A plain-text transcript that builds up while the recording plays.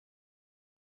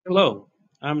Hello,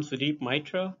 I'm Sudeep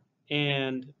Maitra,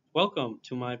 and welcome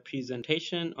to my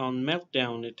presentation on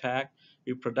Meltdown attack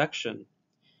reproduction.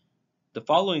 The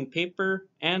following paper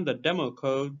and the demo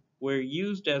code were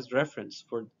used as reference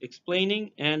for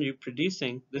explaining and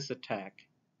reproducing this attack.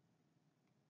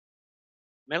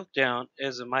 Meltdown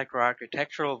is a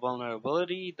microarchitectural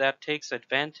vulnerability that takes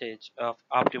advantage of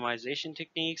optimization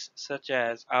techniques such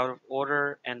as out of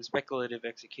order and speculative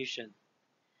execution.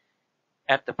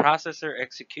 At the processor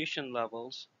execution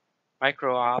levels,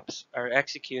 micro-ops are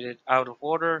executed out of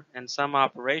order and some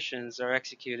operations are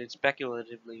executed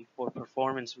speculatively for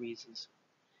performance reasons.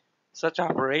 Such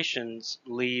operations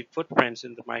leave footprints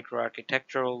in the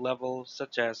microarchitectural level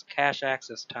such as cache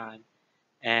access time,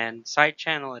 and side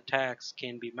channel attacks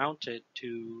can be mounted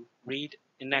to read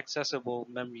inaccessible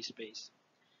memory space,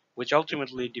 which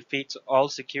ultimately defeats all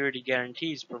security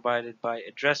guarantees provided by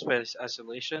address-based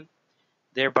isolation,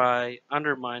 thereby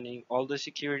undermining all the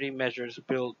security measures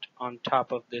built on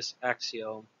top of this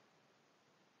axiom.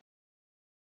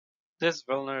 This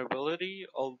vulnerability,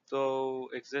 although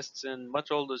exists in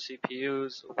much older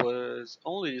CPUs, was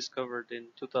only discovered in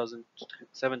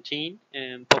 2017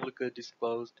 and publicly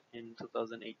disclosed in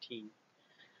 2018.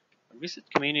 A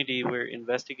recent community were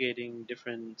investigating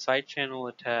different side channel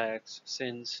attacks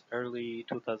since early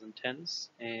 2010s,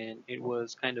 and it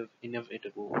was kind of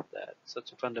inevitable that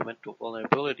such a fundamental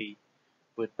vulnerability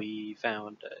would be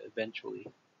found eventually.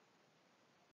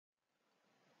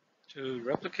 To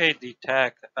replicate the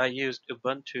attack, I used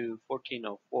Ubuntu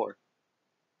 14.04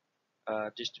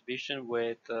 distribution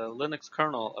with a Linux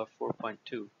kernel of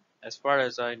 4.2. As far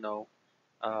as I know,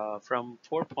 from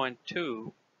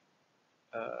 4.2,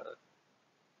 uh,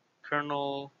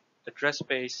 kernel address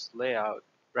space layout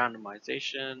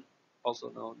randomization, also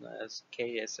known as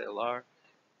KSLR,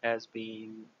 has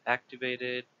been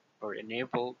activated or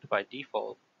enabled by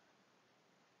default,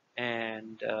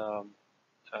 and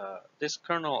this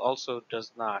kernel also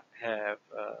does not have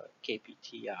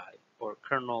KPTI or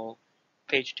kernel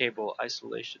page table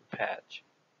isolation patch.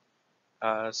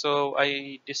 So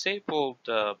I disabled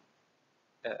uh,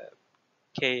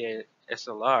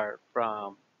 KSLR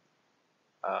from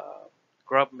uh,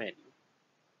 grub menu.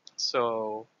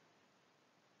 So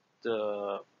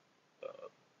the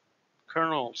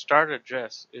kernel start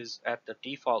address is at the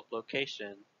default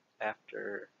location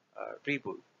after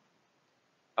reboot.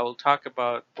 I will talk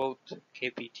about both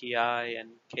KPTI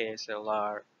and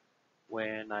KSLR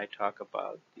when I talk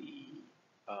about the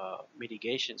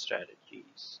mitigation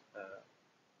strategies.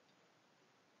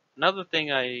 Another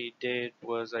thing I did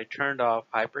was I turned off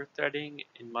hyperthreading.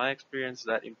 In my experience,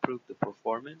 that improved the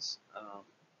performance.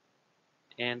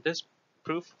 And this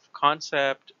proof of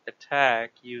concept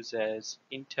attack uses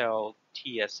Intel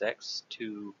TSX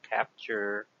to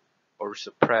capture or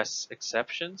suppress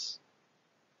exceptions,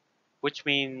 which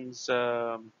means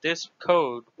this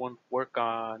code won't work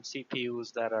on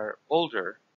CPUs that are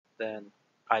older than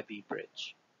IB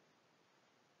Bridge.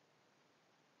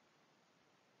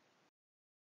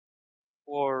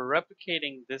 For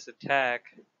replicating this attack,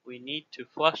 we need to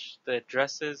flush the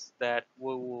addresses that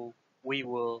we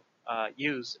will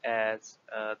use as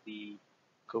the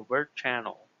covert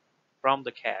channel from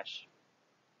the cache.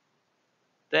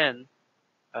 Then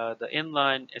the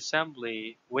inline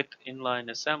assembly, with inline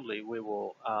assembly, we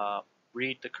will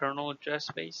read the kernel address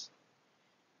space.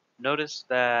 Notice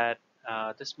that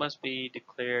this must be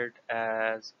declared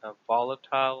as a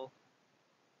volatile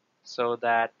so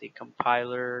that the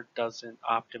compiler doesn't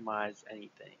optimize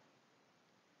anything.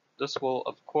 This will,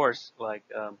 of course, like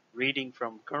reading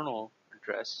from kernel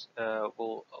address,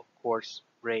 will of course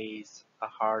raise a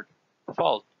hard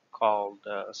fault called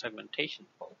a segmentation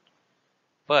fault.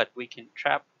 But we can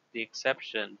trap the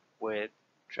exception with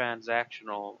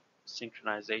transactional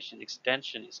synchronization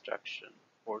extension instruction,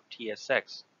 or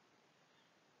TSX.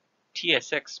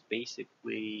 TSX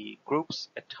basically groups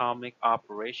atomic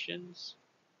operations,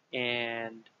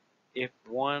 and if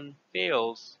one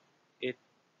fails, it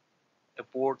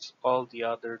aborts all the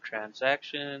other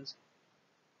transactions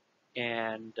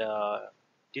and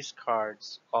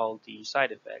discards all the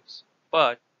side effects,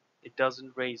 but it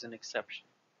doesn't raise an exception.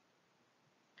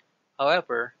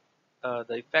 However,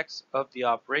 the effects of the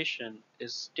operation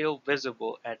is still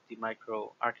visible at the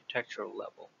microarchitectural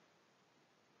level.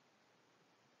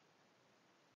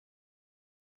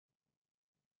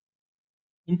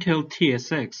 Intel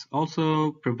TSX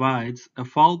also provides a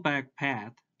fallback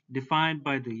path defined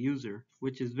by the user,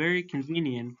 which is very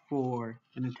convenient for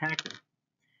an attacker.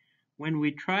 When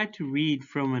we try to read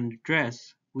from an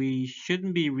address we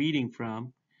shouldn't be reading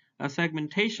from, a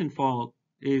segmentation fault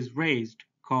is raised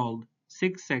called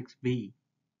 6xb.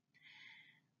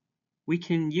 We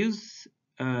can use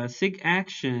sig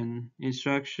action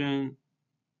instruction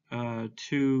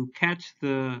to catch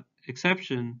the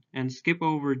exception and skip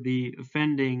over the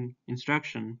offending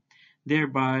instruction,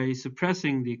 thereby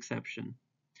suppressing the exception.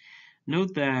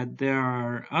 Note that there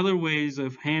are other ways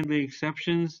of handling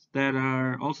exceptions that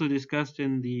are also discussed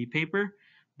in the paper,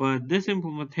 but this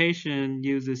implementation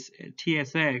uses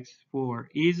TSX for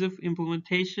ease of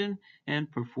implementation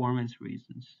and performance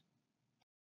reasons.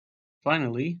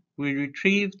 Finally, we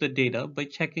retrieve the data by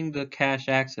checking the cache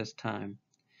access time.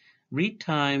 Read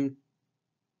time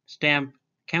stamp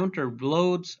counter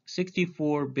loads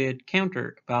 64-bit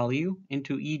counter value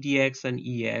into EDX and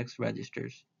EX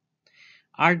registers.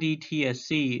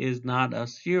 RDTSC is not a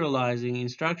serializing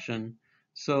instruction,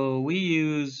 so we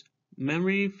use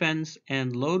memory fence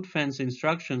and load fence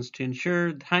instructions to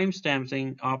ensure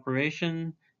timestamping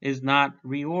operation is not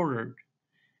reordered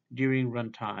during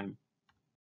runtime.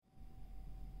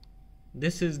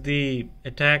 This is the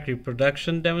attack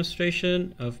reproduction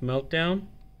demonstration of Meltdown.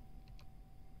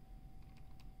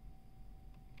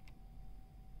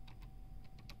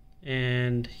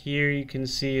 And here you can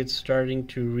see it's starting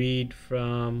to read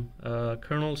from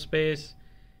kernel space,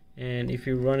 and if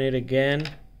you run it again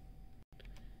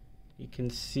you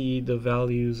can see the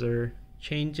values are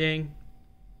changing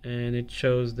and it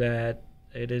shows that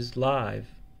it is live.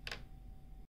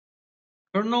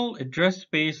 Kernel Address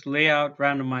Space Layout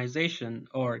Randomization,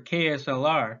 or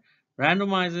KSLR,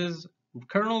 randomizes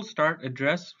kernel start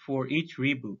address for each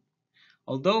reboot.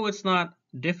 Although it's not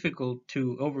difficult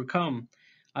to overcome,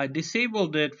 I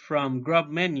disabled it from grub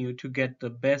menu to get the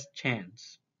best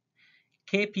chance.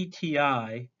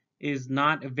 KPTI is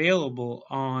not available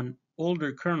on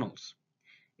older kernels.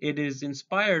 It is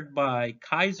inspired by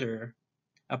Kaiser,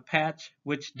 a patch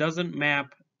which doesn't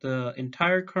map the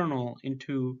entire kernel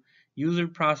into user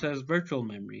process virtual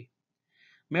memory.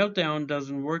 Meltdown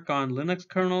doesn't work on Linux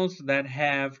kernels that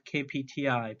have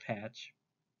KPTI patch,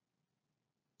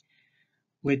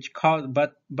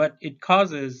 but it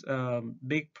causes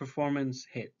big performance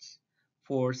hits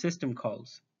for system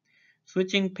calls.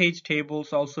 Switching page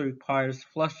tables also requires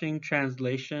flushing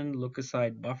translation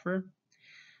look-aside buffer.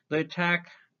 The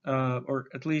attack, or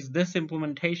at least this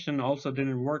implementation, also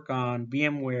didn't work on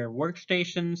VMware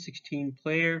Workstation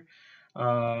 16-player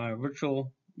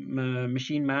virtual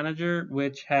machine manager,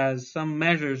 which has some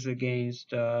measures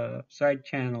against side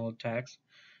channel attacks.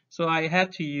 So I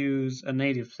had to use a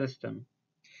native system.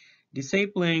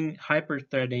 Disabling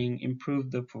hyperthreading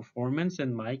improved the performance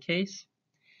in my case.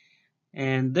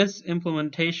 And this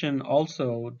implementation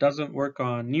also doesn't work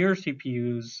on newer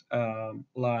CPUs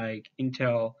like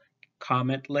Intel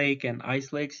Comet Lake and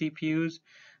Ice Lake CPUs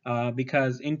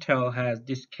because Intel has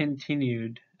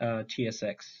discontinued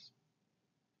TSX.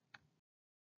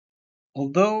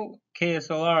 Although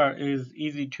KSLR is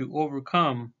easy to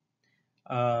overcome,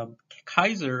 uh,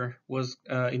 Kaiser was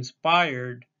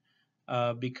inspired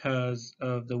because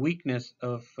of the weakness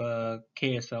of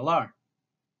KSLR.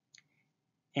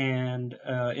 And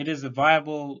it is a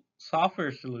viable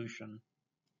software solution,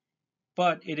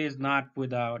 but it is not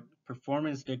without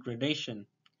performance degradation.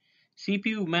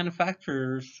 CPU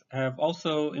manufacturers have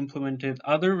also implemented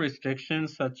other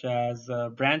restrictions such as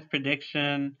branch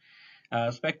prediction,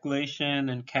 speculation,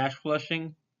 and cache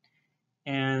flushing.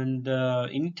 And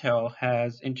Intel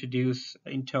has introduced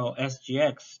Intel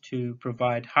SGX to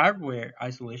provide hardware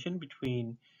isolation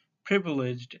between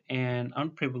privileged and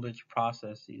unprivileged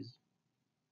processes.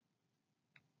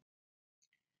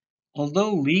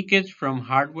 Although leakage from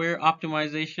hardware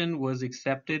optimization was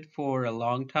accepted for a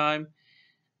long time,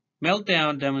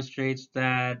 Meltdown demonstrates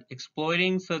that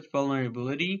exploiting such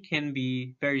vulnerability can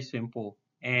be very simple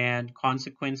and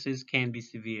consequences can be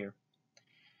severe.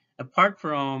 Apart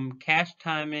from cache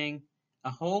timing,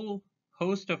 a whole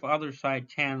host of other side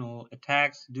channel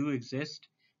attacks do exist,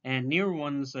 and newer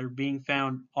ones are being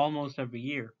found almost every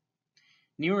year.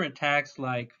 Newer attacks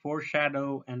like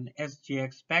Foreshadow and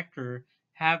SGX Spectre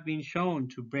have been shown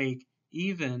to break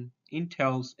even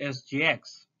Intel's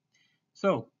SGX.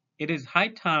 So it is high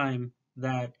time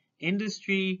that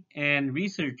industry and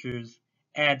researchers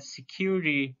add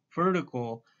security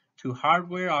vertical to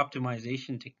hardware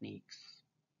optimization techniques.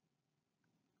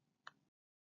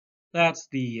 That's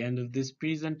the end of this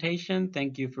presentation.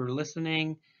 Thank you for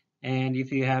listening. And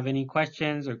if you have any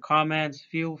questions or comments,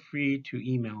 feel free to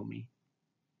email me.